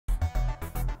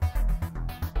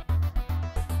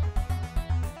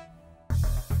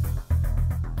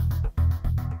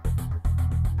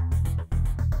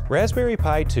Raspberry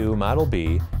Pi 2 Model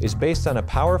B is based on a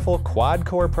powerful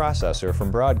quad-core processor from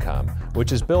Broadcom,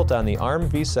 which is built on the ARM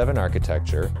v7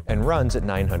 architecture and runs at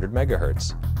 900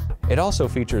 MHz. It also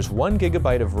features 1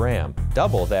 GB of RAM,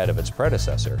 double that of its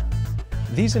predecessor.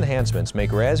 These enhancements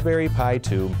make Raspberry Pi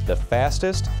 2 the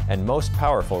fastest and most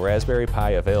powerful Raspberry Pi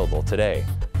available today,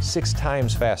 6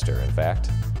 times faster in fact.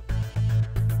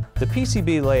 The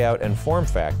PCB layout and form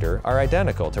factor are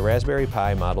identical to Raspberry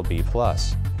Pi Model B+,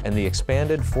 and the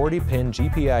expanded 40-pin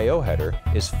GPIO header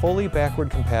is fully backward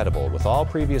compatible with all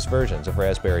previous versions of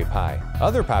Raspberry Pi.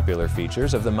 Other popular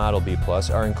features of the Model B+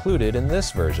 are included in this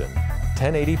version: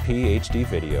 1080p HD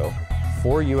video,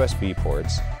 4 USB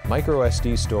ports,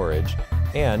 microSD storage,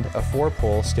 and a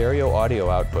 4-pole stereo audio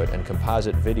output and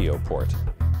composite video port.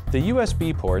 The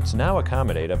USB ports now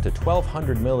accommodate up to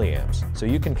 1200 milliamps, so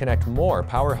you can connect more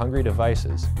power-hungry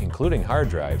devices, including hard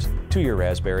drives, to your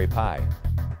Raspberry Pi.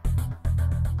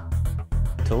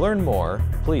 To learn more,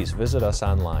 please visit us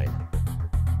online.